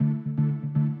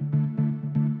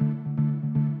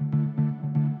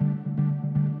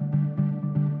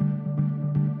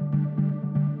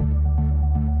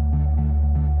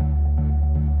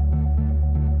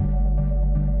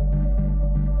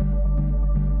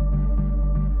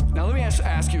Now let me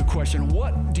ask you a question.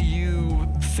 What do you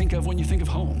think of when you think of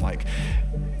home? Like,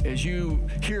 as you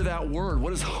hear that word,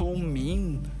 what does home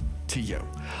mean to you?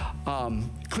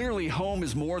 Clearly, home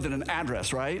is more than an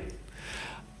address, right?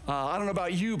 I don't know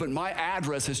about you, but my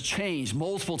address has changed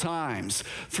multiple times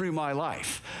through my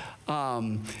life.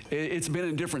 It's been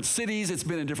in different cities, it's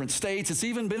been in different states, it's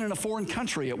even been in a foreign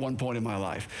country at one point in my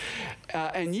life.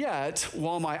 And yet,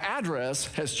 while my address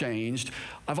has changed,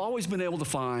 I've always been able to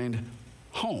find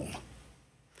home.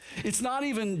 It's not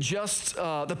even just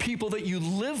the people that you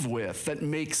live with that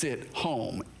makes it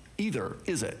home either,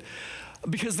 is it?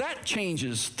 Because that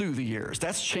changes through the years.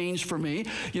 That's changed for me.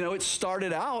 You know, it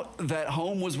started out that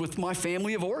home was with my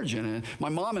family of origin, and my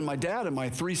mom and my dad and my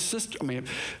three sisters.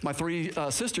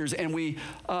 And we,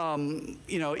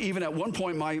 you know, even at one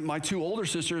point, my two older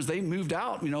sisters, they moved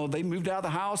out. You know, they moved out of the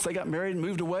house. They got married and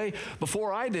moved away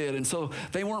before I did, and so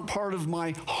they weren't part of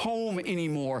my home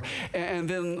anymore. And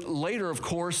then later, of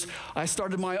course, I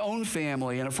started my own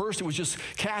family, and at first it was just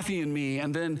Kathy and me,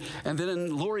 and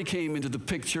then Lori came into the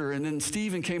picture, and then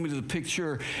Stephen came into the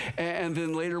picture, and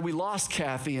then later we lost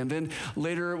Kathy, and then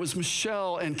later it was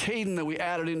Michelle and Caden that we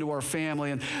added into our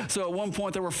family. And so at one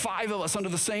point there were 5 of us under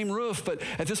the same roof, but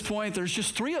at this point there's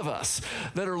just 3 of us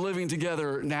that are living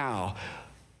together now.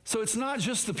 So it's not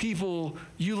just the people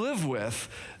you live with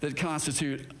that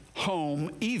constitute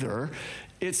home either.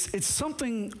 It's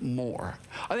something more.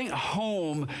 I think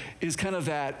home is kind of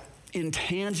that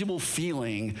intangible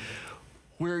feeling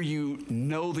where you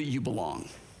know that you belong.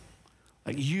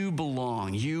 Like you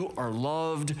belong, you are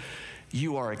loved,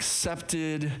 you are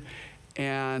accepted,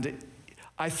 and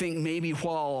I think maybe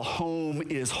while home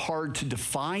is hard to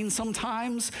define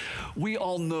sometimes, we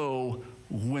all know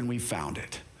when we found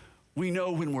it. We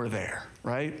know when we're there,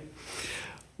 right?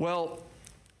 Well,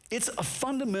 it's a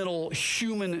fundamental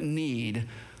human need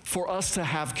for us to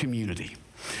have community.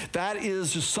 That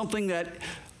is just something that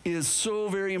is so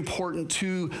very important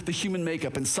to the human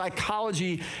makeup, and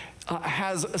psychology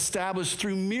has established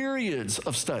through myriads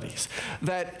of studies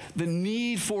that the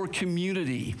need for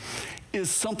community is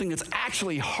something that's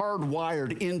actually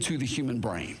hardwired into the human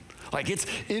brain. Like it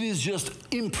is just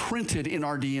imprinted in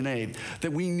our DNA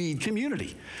that we need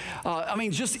community. I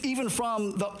mean, just even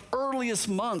from the earliest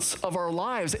months of our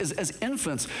lives as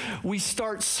infants, we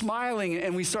start smiling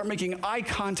and we start making eye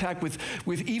contact with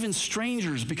even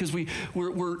strangers because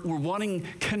we're wanting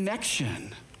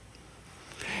connection.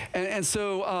 And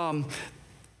so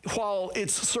while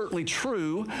it's certainly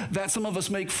true that some of us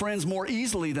make friends more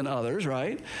easily than others,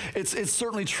 right? It's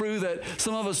certainly true that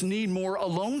some of us need more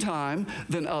alone time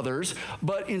than others,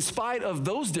 but in spite of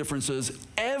those differences,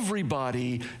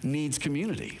 everybody needs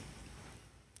community.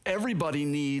 Everybody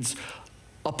needs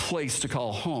a place to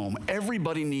call home.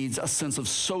 Everybody needs a sense of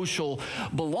social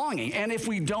belonging. And if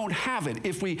we don't have it,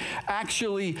 if we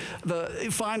actually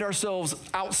find ourselves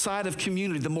outside of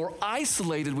community, the more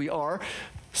isolated we are,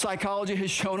 psychology has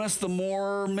shown us the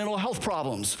more mental health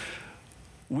problems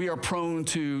we are prone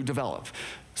to develop,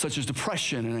 such as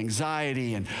depression and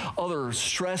anxiety and other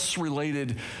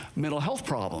stress-related mental health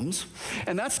problems.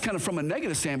 And that's kind of from a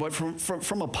negative standpoint.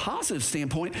 From a positive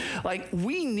standpoint, like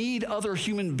we need other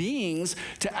human beings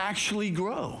to actually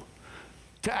grow,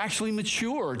 to actually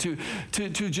mature, to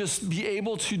just be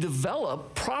able to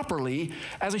develop properly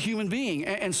as a human being.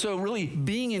 And so really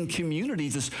being in community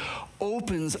just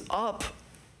opens up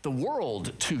the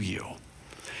world to you.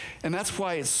 And that's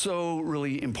why it's so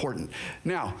really important.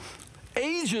 Now,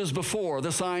 ages before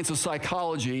the science of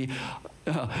psychology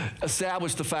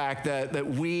established the fact that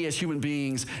we as human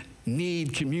beings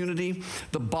need community,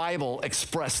 the Bible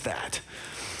expressed that.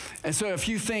 And so if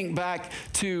you think back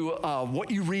to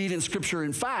what you read in Scripture,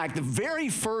 in fact, the very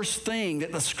first thing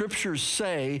that the Scriptures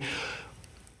say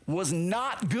was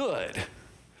not good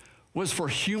was for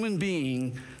human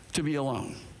being to be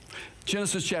alone.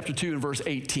 Genesis chapter 2 and verse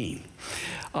 18.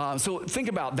 So think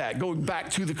about that, going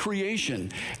back to the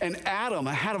creation. And Adam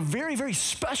had a very, very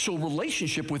special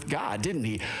relationship with God, didn't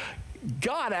he?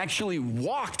 God actually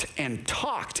walked and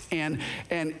talked and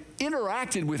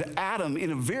interacted with Adam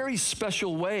in a very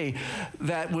special way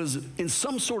that was in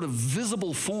some sort of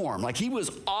visible form. Like he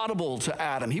was audible to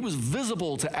Adam. He was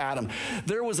visible to Adam.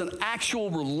 There was an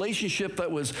actual relationship that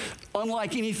was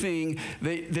unlike anything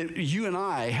that you and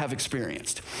I have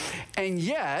experienced. And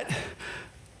yet,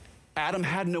 Adam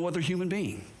had no other human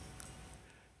being.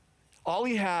 All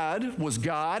he had was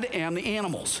God and the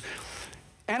animals.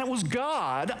 And it was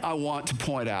God, I want to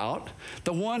point out,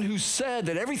 the one who said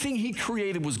that everything he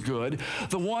created was good,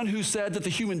 the one who said that the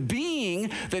human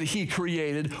being that he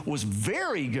created was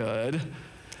very good.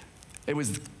 It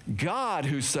was God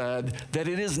who said that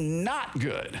it is not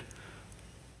good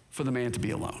for the man to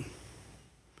be alone.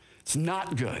 It's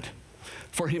not good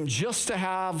for him just to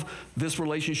have this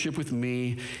relationship with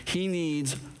me. He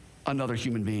needs another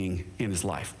human being in his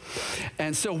life.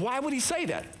 And so why would he say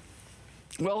that?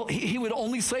 Well, he would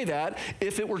only say that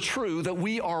if it were true that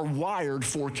we are wired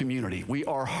for community. We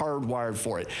are hardwired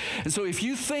for it. And so if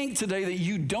you think today that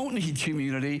you don't need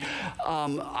community,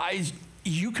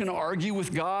 you can argue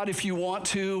with God if you want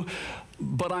to,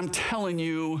 but I'm telling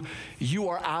you, you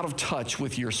are out of touch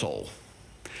with your soul.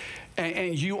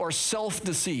 And you are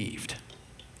self-deceived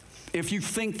if you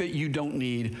think that you don't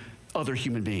need other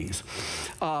human beings.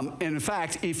 And in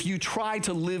fact, if you try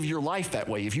to live your life that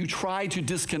way, if you try to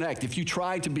disconnect, if you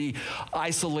try to be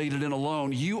isolated and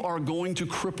alone, you are going to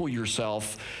cripple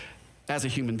yourself as a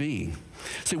human being.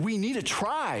 So we need a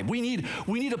tribe. We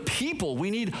need a people. We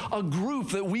need a group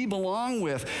that we belong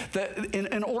with that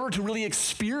in order to really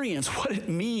experience what it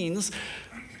means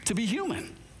to be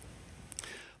human.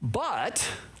 But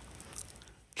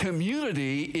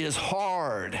community is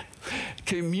hard.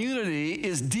 Community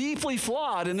is deeply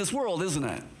flawed in this world, isn't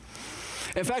it?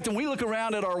 In fact, when we look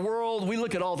around at our world, we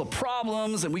look at all the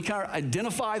problems and we kind of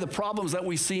identify the problems that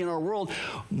we see in our world.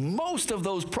 Most of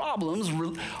those problems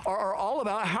are all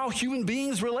about how human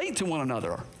beings relate to one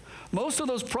another. Most of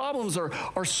those problems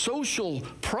are social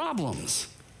problems.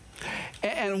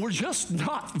 And we're just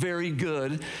not very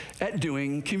good at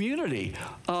doing community.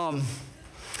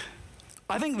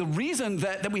 I think the reason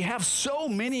that we have so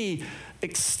many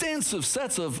extensive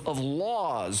sets of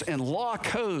laws and law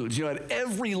codes, at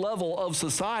every level of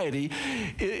society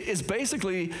is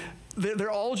basically, they're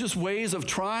all just ways of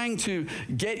trying to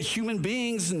get human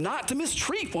beings not to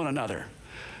mistreat one another,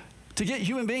 to get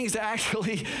human beings to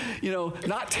actually,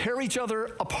 not tear each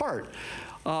other apart.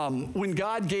 When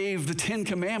God gave the 10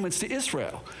 Commandments to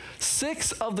Israel,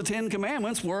 6 of the 10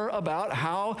 Commandments were about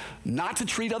how not to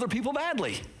treat other people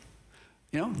badly.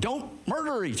 Don't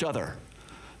murder each other.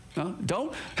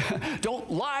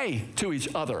 Don't lie to each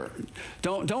other.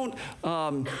 Don't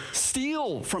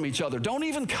steal from each other. Don't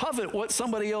even covet what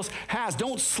somebody else has.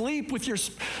 Don't sleep with your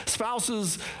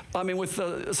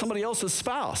with somebody else's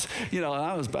spouse.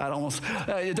 That was bad almost.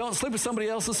 Don't sleep with somebody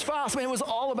else's spouse. It was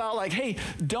all about hey,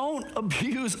 don't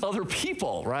abuse other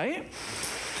people, right?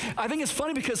 I think it's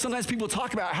funny because sometimes people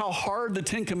talk about how hard the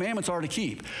 10 Commandments are to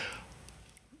keep.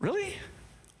 Really?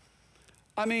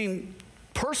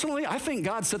 Personally, I think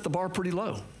God set the bar pretty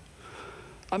low.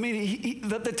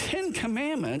 The 10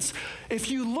 Commandments, if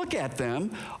you look at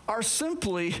them, are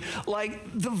simply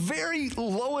the very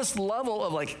lowest level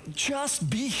of just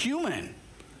be human.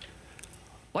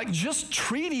 Just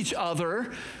treat each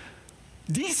other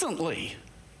decently.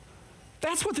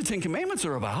 That's what the 10 Commandments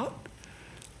are about.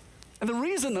 And the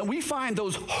reason that we find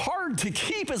those hard to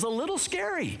keep is a little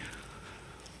scary.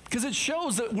 Because it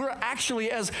shows that we're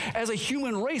actually, as a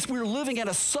human race, we're living at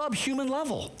a subhuman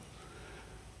level.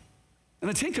 And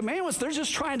the 10 Commandments, they're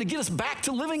just trying to get us back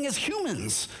to living as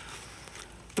humans,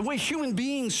 the way human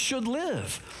beings should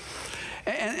live.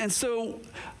 And so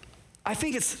I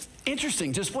think it's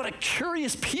interesting just what a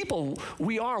curious people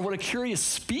we are, what a curious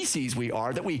species we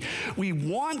are, that we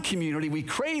want community, we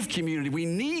crave community, we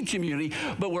need community,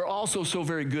 but we're also so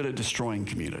very good at destroying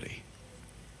community.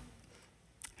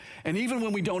 And even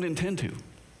when we don't intend to.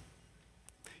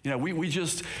 We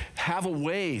just have a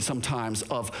way sometimes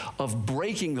of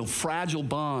breaking the fragile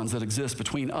bonds that exist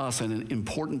between us and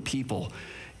important people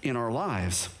in our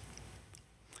lives.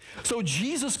 So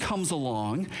Jesus comes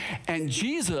along, and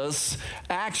Jesus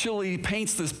actually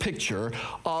paints this picture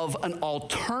of an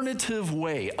alternative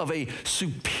way, of a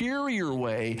superior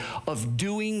way of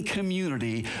doing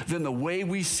community than the way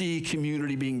we see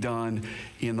community being done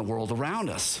in the world around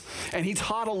us. And he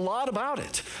taught a lot about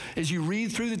it. As you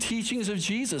read through the teachings of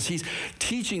Jesus, he's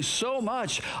teaching so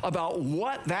much about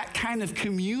what that kind of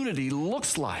community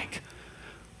looks like,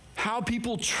 how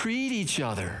people treat each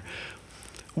other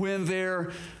when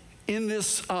they're in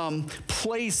this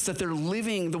place that they're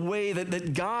living the way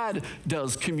that God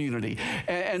does community.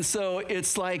 And so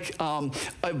it's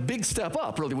a big step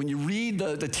up, really. When you read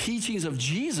the teachings of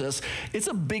Jesus, it's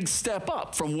a big step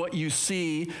up from what you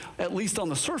see, at least on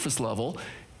the surface level,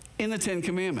 in the 10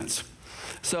 Commandments.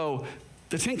 So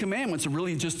the 10 Commandments are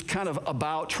really just kind of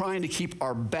about trying to keep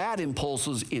our bad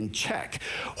impulses in check,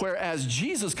 whereas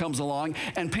Jesus comes along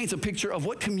and paints a picture of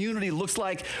what community looks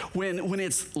like when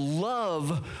it's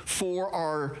love for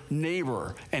our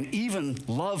neighbor and even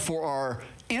love for our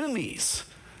enemies.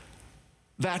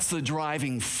 That's the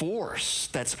driving force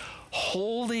that's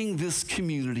holding this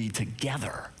community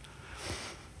together.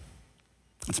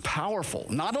 It's powerful.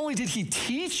 Not only did he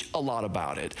teach a lot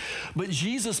about it, but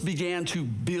Jesus began to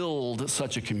build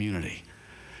such a community.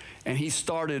 And he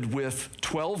started with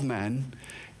 12 men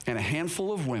and a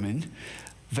handful of women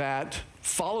that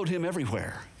followed him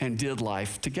everywhere and did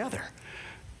life together.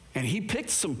 And he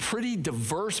picked some pretty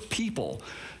diverse people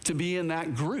to be in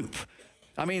that group.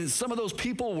 I mean, some of those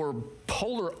people were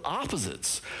polar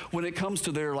opposites when it comes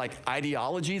to their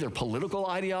ideology, their political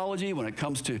ideology, when it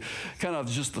comes to kind of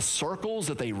just the circles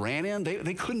that they ran in.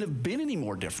 They couldn't have been any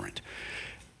more different.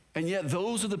 And yet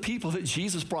those are the people that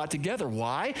Jesus brought together.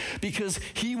 Why? Because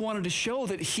he wanted to show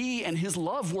that he and his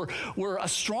love were a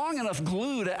strong enough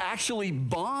glue to actually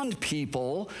bond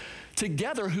people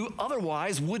together who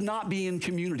otherwise would not be in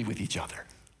community with each other.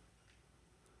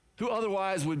 Who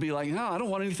otherwise would be like, no, I don't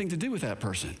want anything to do with that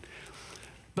person.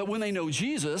 But when they know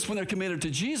Jesus, when they're committed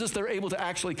to Jesus, they're able to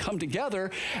actually come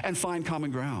together and find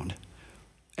common ground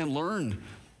and learn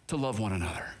to love one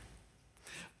another.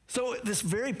 So this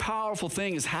very powerful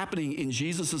thing is happening in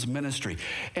Jesus' ministry,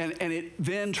 and it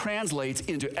then translates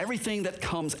into everything that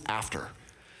comes after.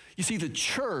 You see, the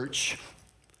church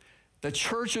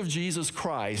of Jesus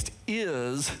Christ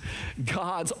is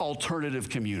God's alternative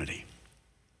community.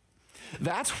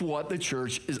 That's what the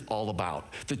church is all about.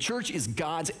 The church is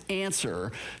God's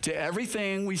answer to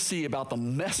everything we see about the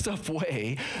messed up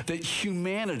way that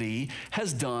humanity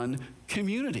has done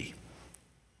community.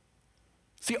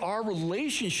 See, our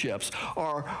relationships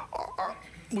are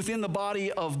within the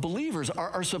body of believers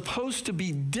are supposed to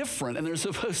be different, and they're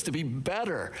supposed to be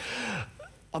better.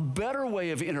 A better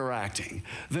way of interacting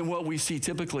than what we see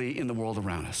typically in the world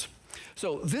around us.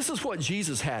 So this is what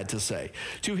Jesus had to say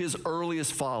to his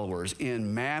earliest followers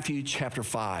in Matthew chapter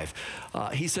 5.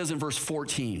 He says in verse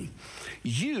 14,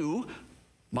 "You,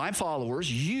 my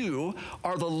followers, you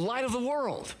are the light of the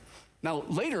world." Now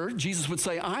later, Jesus would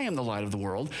say, "I am the light of the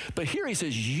world." But here he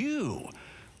says, "You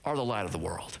are the light of the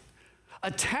world."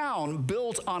 A town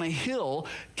built on a hill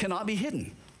cannot be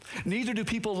hidden. Neither do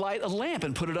people light a lamp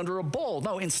and put it under a bowl.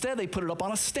 No, instead they put it up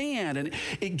on a stand, and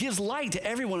it gives light to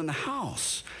everyone in the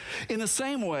house. In the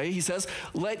same way, he says,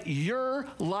 "Let your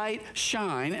light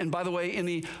shine." And by the way, in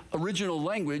the original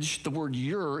language, the word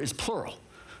 "your" is plural.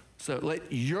 So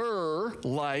let your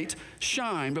light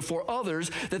shine before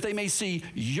others, that they may see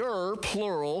your,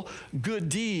 plural, good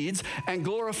deeds and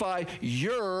glorify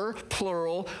your,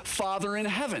 plural, Father in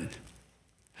heaven.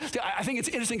 I think it's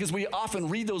interesting because we often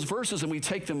read those verses and we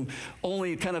take them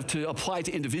only kind of to apply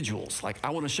to individuals. Like, I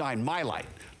want to shine my light.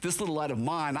 This little light of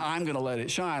mine, I'm going to let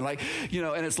it shine. Like,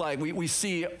 and it's like we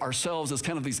see ourselves as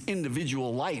kind of these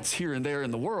individual lights here and there in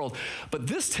the world. But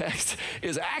this text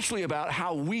is actually about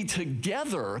how we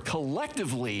together,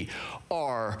 collectively,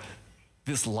 are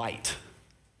this light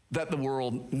that the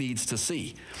world needs to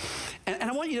see. And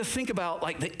I want you to think about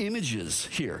the images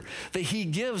here that he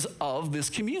gives of this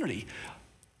community.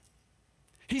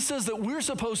 He says that we're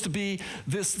supposed to be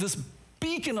this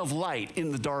beacon of light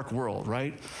in the dark world,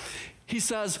 right? He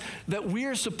says that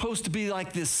we're supposed to be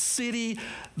like this city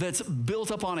that's built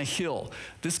up on a hill.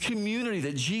 This community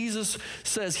that Jesus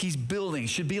says he's building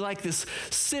should be like this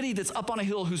city that's up on a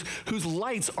hill whose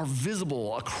lights are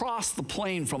visible across the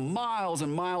plain from miles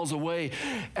and miles away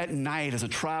at night as a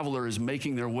traveler is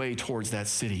making their way towards that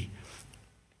city.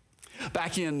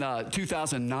 Back in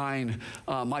 2009,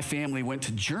 my family went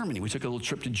to Germany. We took a little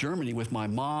trip to Germany with my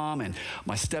mom and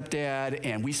my stepdad,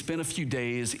 and we spent a few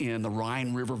days in the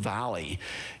Rhine River Valley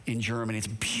in Germany. It's a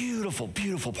beautiful,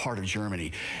 beautiful part of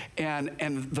Germany. And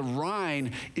the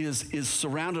Rhine is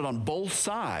surrounded on both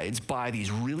sides by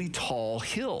these really tall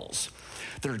hills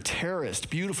that are terraced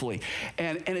beautifully.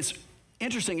 And it's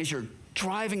interesting as you're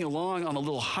driving along on the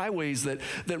little highways that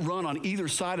run on either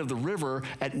side of the river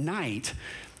at night,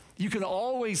 you can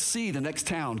always see the next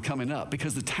town coming up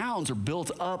because the towns are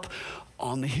built up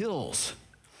on the hills.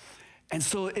 And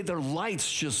so their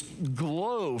lights just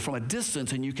glow from a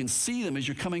distance, and you can see them as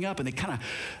you're coming up, and they kind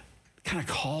of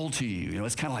call to you.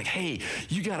 It's kind of like, hey,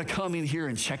 you got to come in here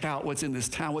and check out what's in this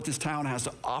town, what this town has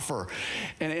to offer.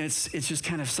 And it's just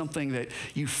kind of something that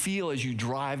you feel as you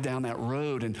drive down that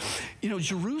road. And,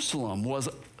 Jerusalem was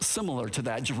similar to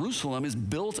that. Jerusalem is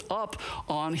built up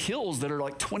on hills that are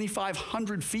like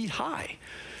 2,500 feet high.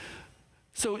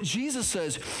 So Jesus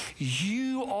says,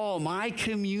 you all, my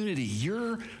community,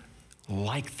 you're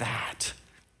like that.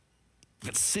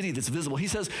 That city that's visible. He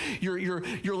says you're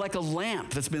like a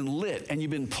lamp that's been lit and you've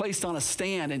been placed on a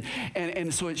stand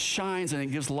and so it shines and it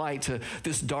gives light to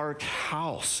this dark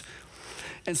house.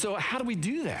 And so how do we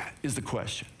do that is the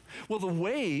question. Well, the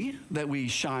way that we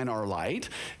shine our light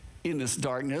in this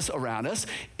darkness around us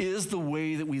is the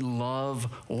way that we love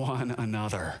one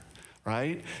another.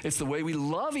 Right? It's the way we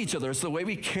love each other. It's the way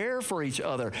we care for each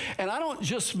other. And I don't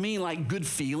just mean like good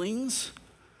feelings.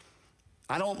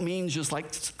 I don't mean just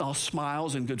like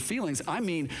smiles and good feelings. I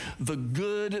mean the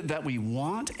good that we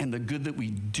want and the good that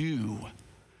we do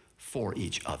for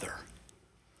each other.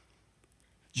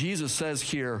 Jesus says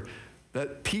here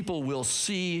that people will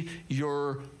see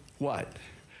your what?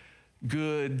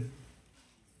 Good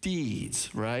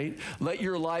deeds, right? Let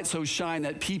your light so shine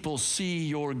that people see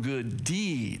your good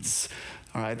deeds.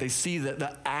 All right, they see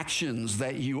the actions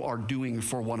that you are doing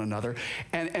for one another.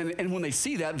 And when they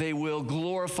see that, they will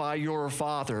glorify your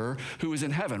Father who is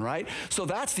in heaven, right? So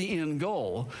that's the end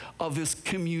goal of this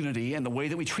community, and the way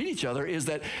that we treat each other is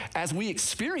that as we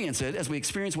experience it, as we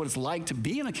experience what it's like to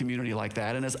be in a community like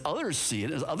that, and as others see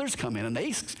it, as others come in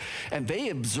and they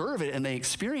observe it and they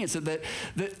experience it,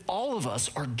 that all of us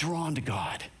are drawn to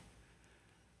God.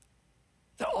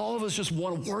 That all of us just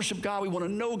want to worship God. We want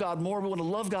to know God more. We want to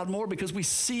love God more because we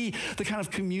see the kind of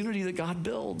community that God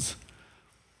builds.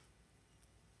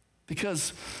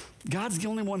 Because God's the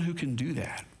only one who can do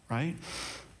that, right?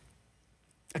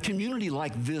 A community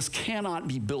like this cannot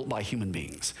be built by human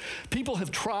beings. People have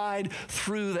tried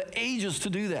through the ages to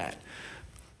do that,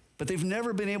 but they've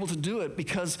never been able to do it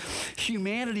because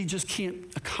humanity just can't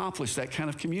accomplish that kind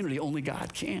of community. Only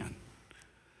God can.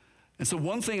 And so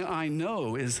one thing I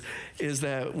know is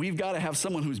that we've got to have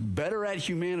someone who's better at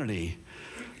humanity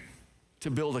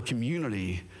to build a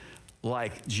community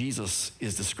like Jesus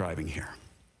is describing here.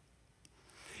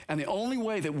 And the only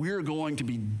way that we're going to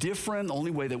be different, the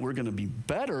only way that we're going to be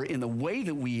better in the way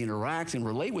that we interact and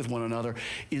relate with one another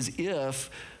is if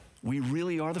we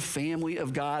really are the family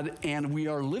of God and we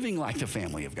are living like the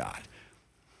family of God.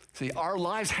 See, our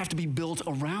lives have to be built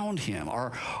around him.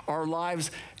 Our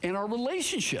lives and our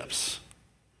relationships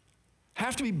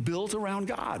have to be built around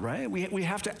God, right? We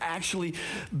have to actually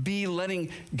be letting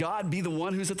God be the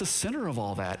one who's at the center of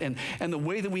all that. And the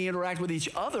way that we interact with each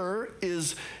other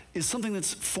is something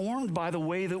that's formed by the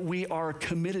way that we are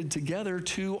committed together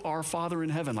to our Father in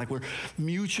heaven. Like we're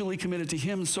mutually committed to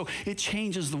him. So it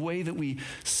changes the way that we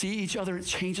see each other. It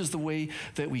changes the way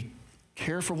that we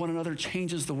care for one another,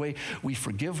 changes the way we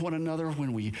forgive one another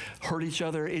when we hurt each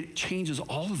other. It changes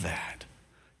all of that.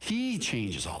 He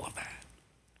changes all of that.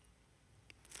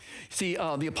 See,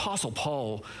 the Apostle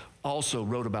Paul also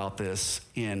wrote about this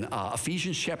in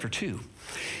Ephesians chapter 2.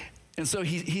 And so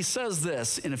he says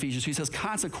this in Ephesians. He says,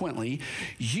 consequently,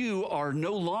 you are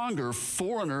no longer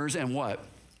foreigners and what?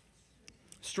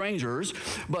 Strangers,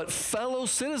 but fellow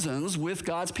citizens with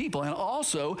God's people, and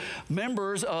also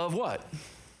members of what?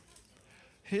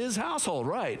 His household,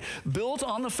 right. Built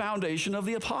on the foundation of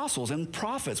the apostles and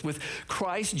prophets with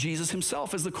Christ Jesus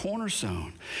himself as the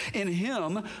cornerstone. In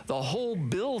him, the whole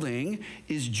building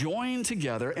is joined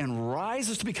together and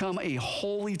rises to become a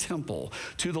holy temple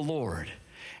to the Lord.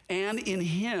 And in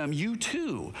him, you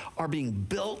too are being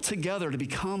built together to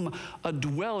become a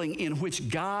dwelling in which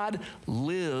God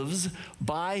lives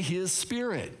by his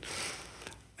Spirit.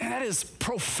 And that is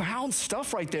profound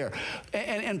stuff right there.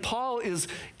 And Paul is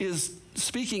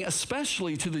speaking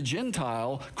especially to the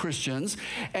Gentile Christians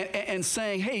and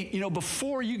saying, hey,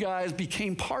 before you guys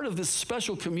became part of this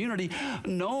special community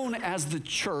known as the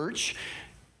church,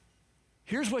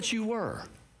 here's what you were.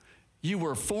 You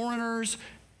were foreigners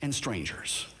and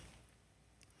strangers.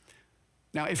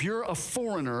 Now, if you're a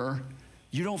foreigner,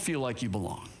 you don't feel like you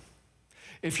belong.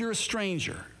 If you're a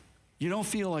stranger, you don't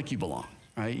feel like you belong.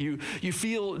 Right? You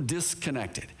feel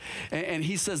disconnected. And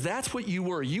he says that's what you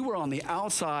were. You were on the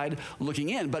outside looking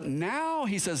in. But now,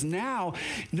 he says, no,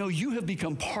 you have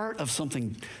become part of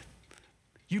something.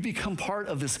 You become part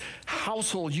of this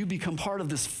household. You become part of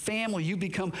this family. You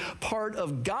become part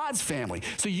of God's family.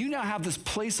 So you now have this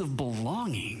place of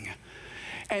belonging.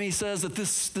 And he says that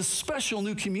this special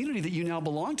new community that you now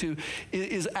belong to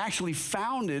is actually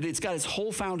founded. It's got its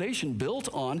whole foundation built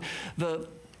on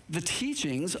the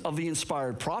teachings of the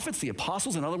inspired prophets, the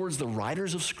apostles, in other words, the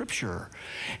writers of Scripture,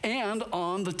 and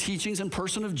on the teachings and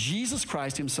person of Jesus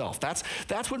Christ himself.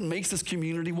 That's what makes this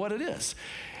community what it is.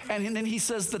 And then he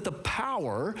says that the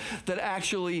power that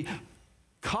actually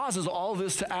causes all of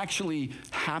this to actually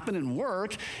happen and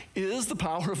work is the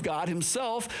power of God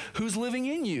himself who's living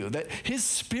in you, that his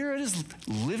Spirit is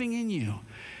living in you.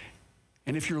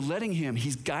 And if you're letting him,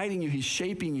 he's guiding you, he's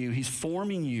shaping you, he's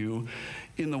forming you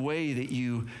in the way that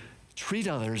you treat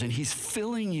others, and he's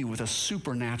filling you with a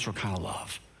supernatural kind of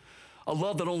love, a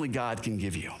love that only God can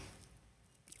give you.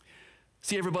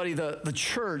 See, everybody, the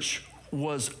church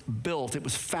was built, it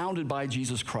was founded by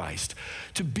Jesus Christ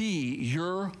to be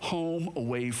your home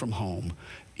away from home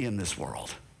in this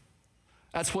world.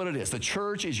 That's what it is. The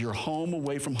church is your home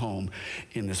away from home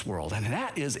in this world, and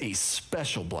that is a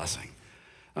special blessing.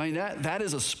 I mean, that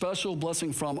is a special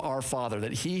blessing from our Father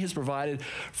that he has provided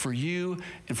for you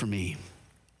and for me.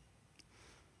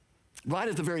 Right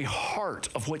at the very heart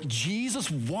of what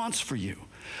Jesus wants for you,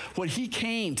 what he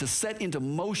came to set into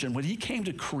motion, what he came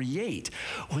to create,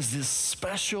 was this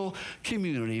special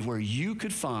community where you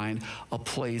could find a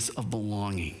place of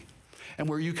belonging and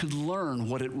where you could learn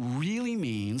what it really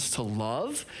means to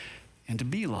love and to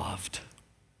be loved,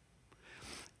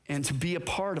 and to be a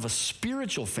part of a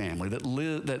spiritual family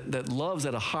that loves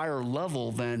at a higher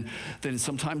level than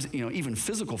sometimes even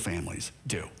physical families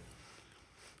do.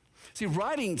 See,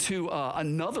 writing to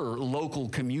another local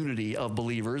community of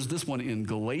believers, this one in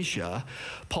Galatia,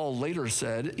 Paul later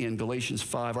said in Galatians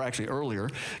 5, or actually earlier,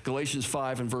 Galatians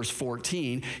 5 and verse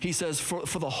 14, he says, for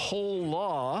the whole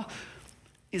law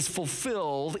is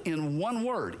fulfilled in one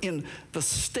word, in the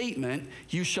statement,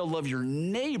 you shall love your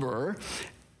neighbor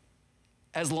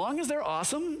as long as they're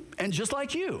awesome and just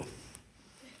like you.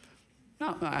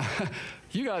 Now,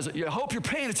 you guys, I hope you're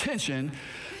paying attention,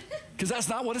 because that's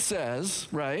not what it says,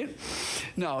 right?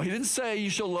 No, he didn't say you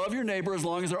shall love your neighbor as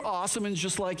long as they're awesome and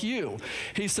just like you.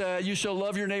 He said you shall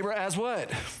love your neighbor as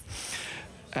what?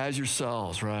 As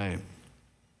yourselves, right?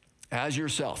 As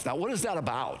yourself. Now, what is that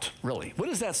about, really? What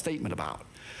is that statement about?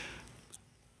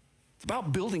 It's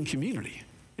about building community,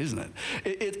 isn't it?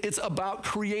 It's about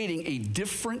creating a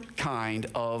different kind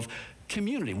of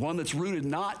community, one that's rooted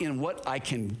not in what I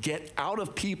can get out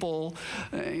of people,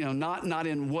 not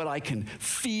in what I can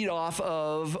feed off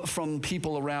of from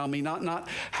people around me, not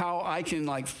how I can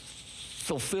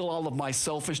fulfill all of my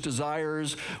selfish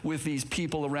desires with these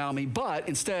people around me, but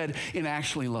instead in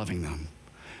actually loving them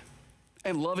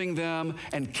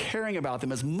and caring about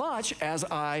them as much as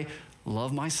I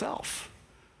love myself.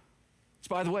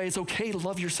 By the way, it's okay to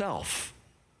love yourself.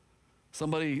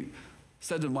 Somebody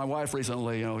said to my wife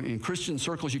recently, in Christian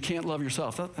circles, you can't love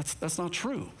yourself. That's not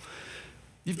true.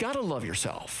 You've got to love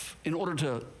yourself in order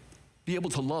to be able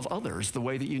to love others the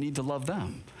way that you need to love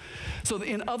them. So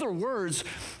in other words,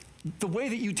 the way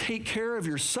that you take care of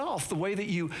yourself, the way that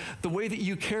you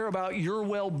care about your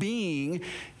well-being,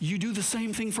 you do the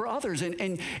same thing for others.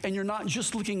 And you're not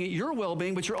just looking at your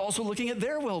well-being, but you're also looking at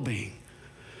their well-being.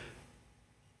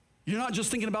 You're not just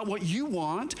thinking about what you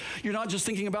want. You're not just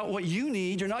thinking about what you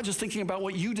need. You're not just thinking about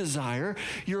what you desire.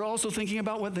 You're also thinking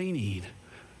about what they need.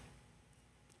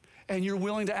 And you're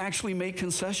willing to actually make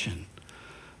concession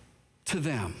to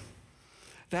them.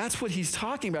 That's what he's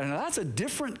talking about. Now, that's a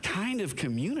different kind of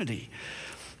community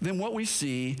than what we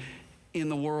see in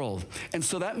the world. And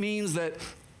so that means that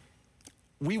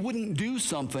we wouldn't do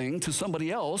something to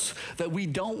somebody else that we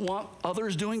don't want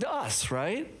others doing to us,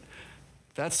 right?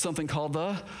 That's something called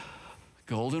the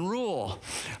golden rule.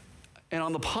 And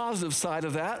on the positive side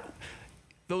of that,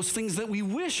 those things that we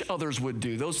wish others would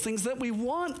do, those things that we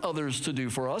want others to do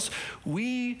for us,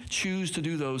 we choose to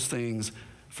do those things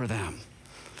for them.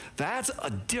 That's a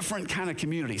different kind of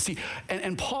community. See,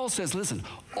 and Paul says, listen,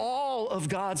 all of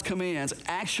God's commands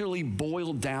actually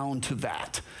boil down to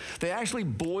that. They actually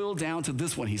boil down to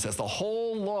this one, he says. The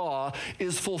whole law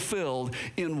is fulfilled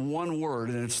in one word,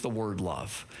 and it's the word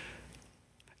love.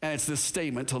 And it's this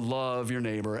statement to love your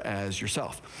neighbor as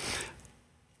yourself.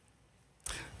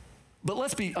 But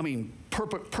let's be,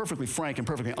 perfectly frank and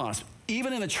perfectly honest.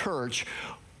 Even in the church,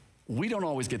 we don't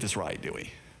always get this right, do we?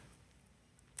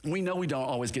 We know we don't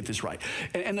always get this right.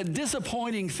 And the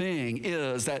disappointing thing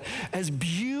is that as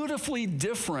beautifully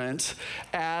different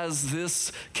as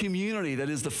this community that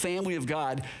is the family of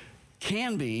God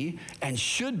can be and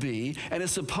should be and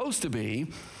is supposed to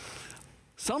be,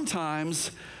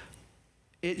 sometimes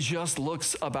it just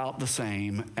looks about the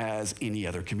same as any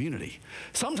other community.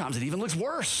 Sometimes it even looks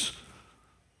worse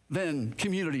than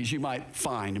communities you might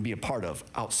find and be a part of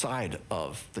outside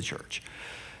of the church.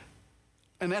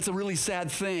 And that's a really sad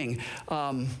thing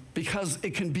because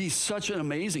it can be such an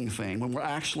amazing thing when we're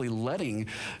actually letting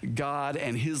God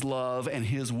and his love and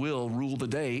his will rule the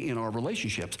day in our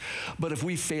relationships. But if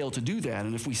we fail to do that,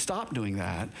 and if we stop doing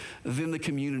that, then the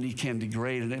community can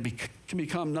degrade and it can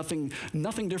become nothing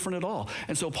different at all.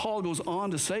 And so Paul goes on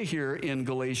to say here in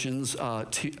Galatians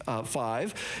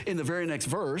 5, in the very next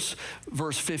verse,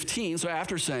 verse 15, so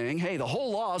after saying, hey, the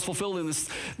whole law is fulfilled in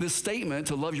this statement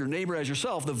to love your neighbor as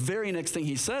yourself, the very next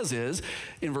thing he says is,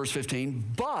 in verse 15,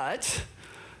 but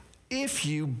if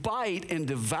you bite and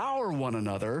devour one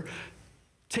another,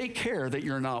 take care that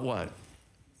you're not what?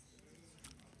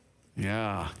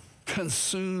 Yeah,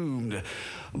 consumed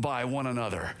by one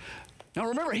another. Now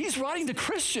remember, he's writing to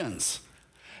Christians.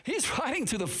 He's writing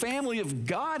to the family of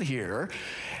God here,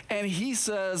 and he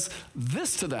says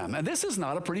this to them. And this is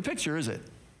not a pretty picture, is it?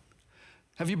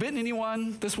 Have you bitten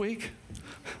anyone this week?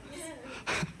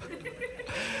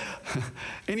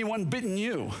 Anyone bitten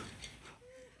you?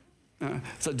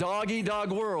 It's a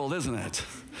dog-eat-dog world, isn't it?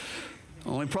 The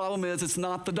only problem is it's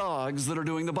not the dogs that are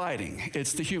doing the biting.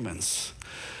 It's the humans.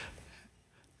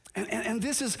 And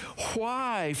this is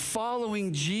why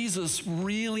following Jesus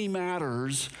really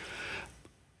matters,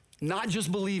 not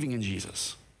just believing in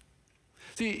Jesus.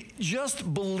 See,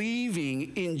 just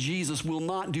believing in Jesus will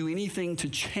not do anything to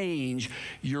change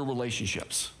your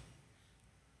relationships.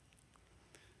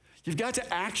 You've got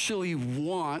to actually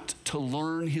want to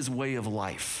learn his way of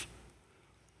life.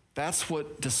 That's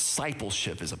what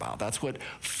discipleship is about. That's what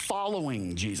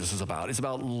following Jesus is about. It's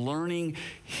about learning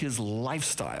his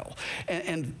lifestyle.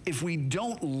 And if we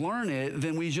don't learn it,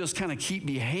 then we just kind of keep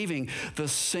behaving the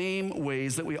same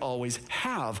ways that we always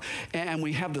have. And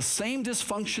we have the same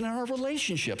dysfunction in our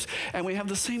relationships. And we have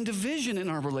the same division in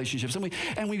our relationships.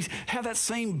 And we have that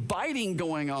same biting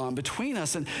going on between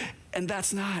us. And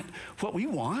that's not what we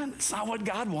want. It's not what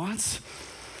God wants.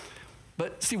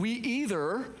 But see, we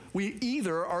either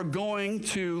are going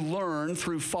to learn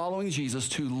through following Jesus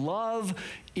to love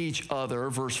each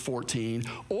other, verse 14,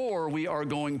 or we are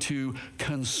going to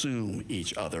consume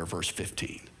each other, verse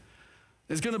 15.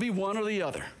 It's going to be one or the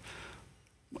other.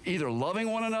 Either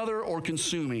loving one another or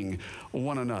consuming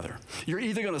one another. You're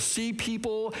either going to see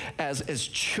people as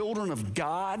children of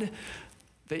God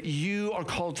that you are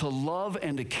called to love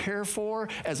and to care for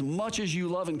as much as you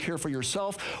love and care for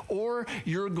yourself, or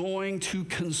you're going to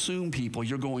consume people.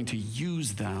 You're going to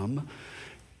use them.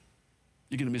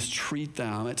 You're going to mistreat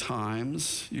them at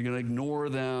times. You're going to ignore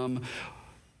them.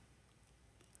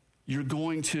 You're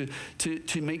going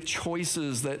to make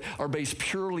choices that are based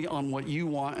purely on what you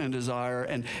want and desire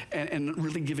and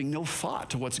really giving no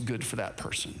thought to what's good for that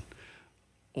person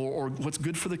or what's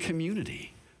good for the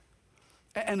community.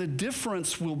 And the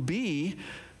difference will be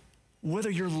whether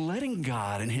you're letting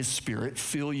God and his Spirit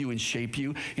fill you and shape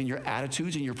you in your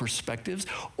attitudes and your perspectives,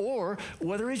 or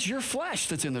whether it's your flesh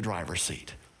that's in the driver's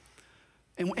seat.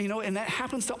 And that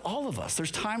happens to all of us.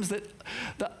 There's times that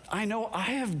I know I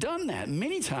have done that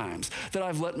many times, that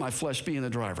I've let my flesh be in the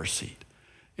driver's seat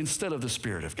instead of the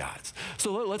Spirit of God.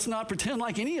 So let's not pretend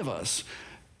like any of us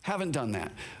haven't done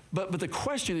that. But the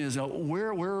question is, where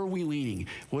are we leaning?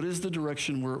 What is the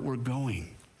direction we're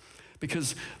going?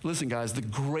 Because, listen, guys, the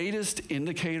greatest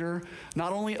indicator,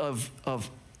 not only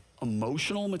of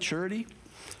emotional maturity,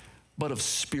 but of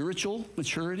spiritual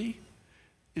maturity,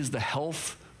 is the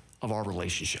health of our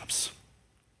relationships.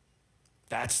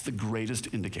 That's the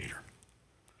greatest indicator.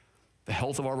 The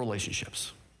health of our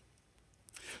relationships.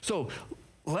 So,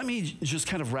 let me just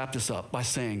kind of wrap this up by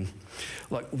saying,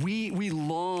 look, we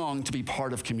long to be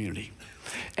part of community.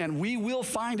 And we will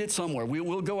find it somewhere. We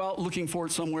will go out looking for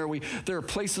it somewhere. There are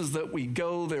places that we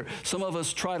go. Some of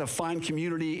us try to find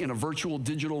community in a virtual,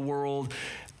 digital world.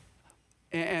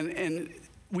 And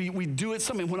we do it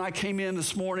something. When I came in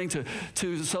this morning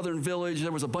to Southern Village,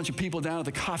 there was a bunch of people down at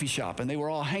the coffee shop, and they were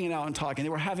all hanging out and talking. They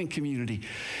were having community.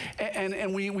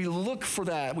 And we look for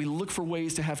that. We look for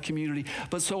ways to have community.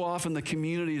 But so often the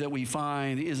community that we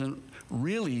find isn't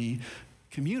really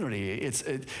community.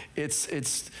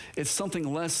 It's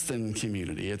something less than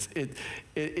community.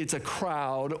 It's a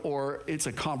crowd, or it's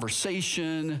a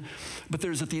conversation, but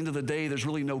at the end of the day, there's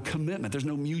really no commitment. There's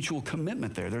no mutual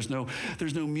commitment there. There's no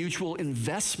mutual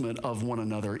investment of one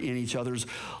another in each other's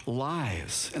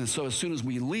lives. And so as soon as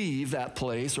we leave that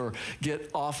place or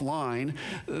get offline,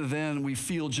 then we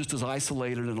feel just as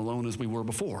isolated and alone as we were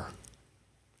before.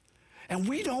 And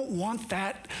we don't want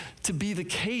that to be the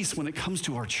case when it comes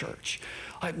to our church.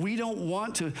 Like, we don't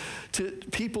want to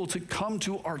people to come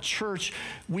to our church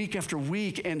week after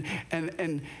week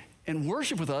and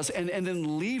worship with us and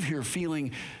then leave here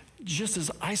feeling just as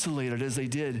isolated as they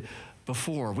did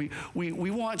before.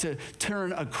 We want to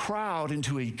turn a crowd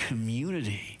into a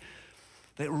community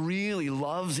that really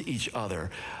loves each other.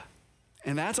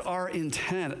 And that's our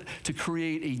intent, to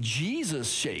create a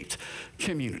Jesus-shaped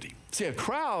community. See, a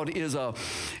crowd is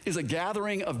a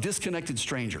gathering of disconnected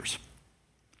strangers.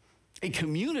 A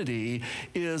community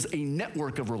is a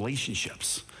network of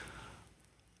relationships,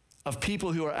 of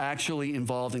people who are actually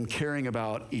involved in caring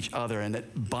about each other and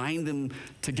that bind them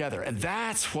together. And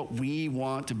that's what we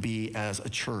want to be as a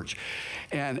church.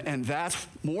 And that's,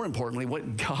 more importantly,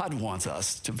 what God wants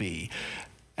us to be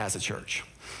as a church.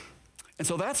 And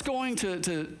so that's going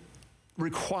to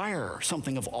require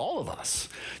something of all of us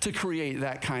to create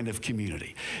that kind of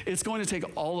community. It's going to take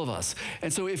all of us.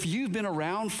 And so if you've been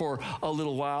around for a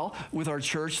little while with our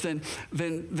church, then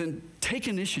take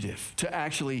initiative to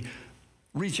actually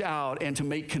reach out and to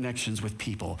make connections with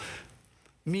people,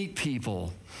 meet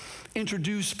people,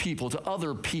 introduce people to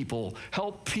other people,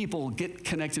 help people get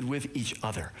connected with each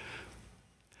other.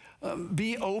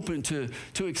 Be open to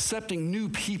accepting new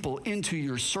people into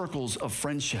your circles of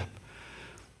friendship.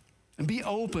 And be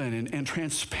open and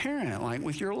transparent, like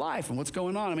with your life and what's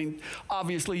going on. I mean,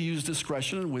 obviously use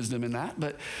discretion and wisdom in that,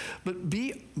 but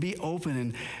be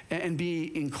open and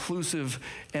be inclusive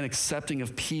and accepting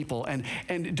of people.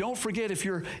 And don't forget, if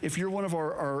you're one of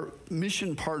our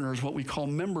mission partners, what we call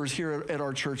members here at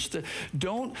our church,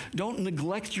 don't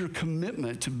neglect your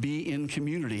commitment to be in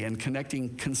community and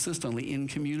connecting consistently in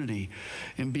community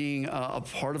and being a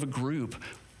part of a group,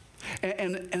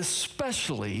 and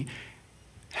especially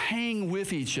hang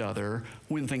with each other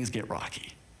when things get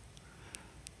rocky.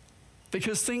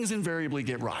 Because things invariably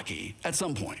get rocky at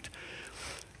some point.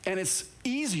 And it's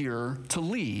easier to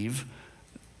leave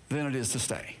than it is to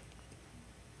stay.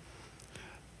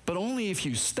 But only if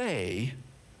you stay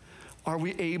are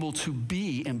we able to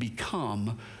be and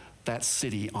become that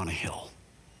city on a hill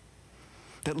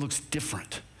that looks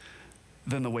different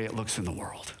than the way it looks in the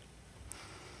world.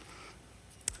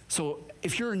 So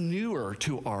if you're newer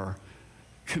to our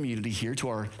community here, to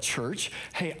our church,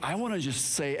 hey, I want to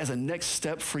just say, as a next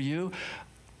step for you,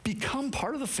 become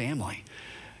part of the family.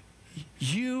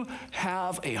 You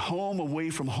have a home away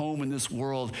from home in this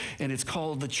world, and it's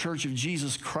called the Church of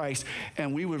Jesus Christ,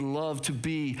 and we would love to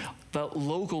be the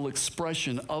local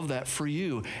expression of that for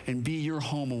you and be your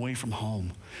home away from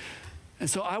home. And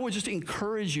so I would just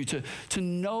encourage you to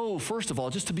know, first of all,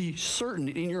 just to be certain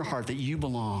in your heart that you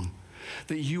belong,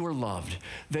 that you are loved,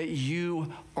 that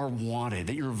you are wanted,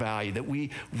 that you're valued, that we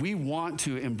want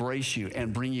to embrace you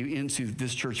and bring you into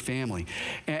this church family.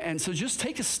 And so just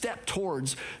take a step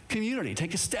towards community,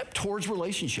 take a step towards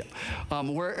relationship.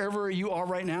 Wherever you are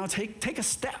right now, take a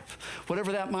step,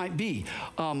 whatever that might be.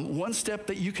 One step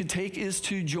that you could take is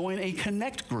to join a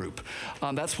connect group.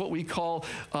 That's what we call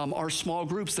our small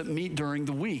groups that meet during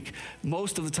the week.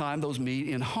 Most of the time, those meet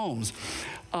in homes.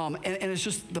 And it's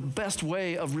just the best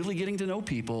way of really getting to know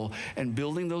people and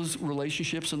building those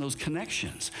relationships and those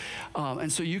connections.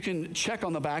 And so you can check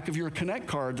on the back of your Connect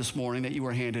card this morning that you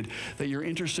were handed that you're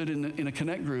interested in a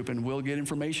Connect group, and we'll get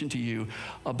information to you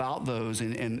about those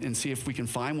and see if we can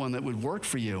find one that would work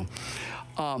for you.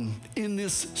 In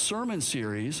this sermon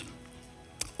series,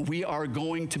 we are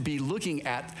going to be looking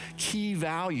at key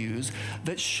values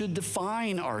that should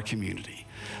define our community.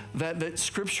 That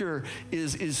Scripture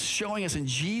is showing us, and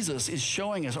Jesus is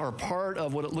showing us, are part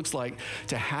of what it looks like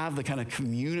to have the kind of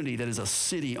community that is a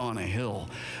city on a hill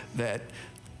that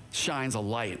shines a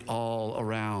light all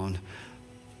around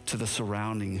to the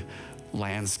surrounding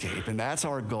landscape. And that's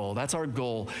our goal. That's our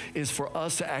goal, is for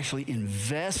us to actually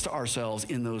invest ourselves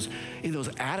in those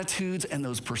attitudes and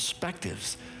those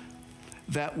perspectives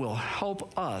that will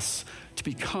help us to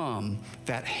become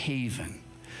that haven,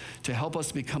 to help us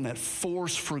to become that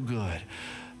force for good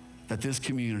that this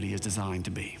community is designed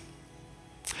to be.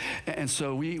 And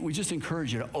so we just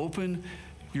encourage you to open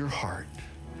your heart.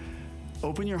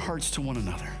 Open your hearts to one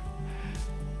another.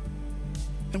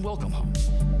 And welcome home.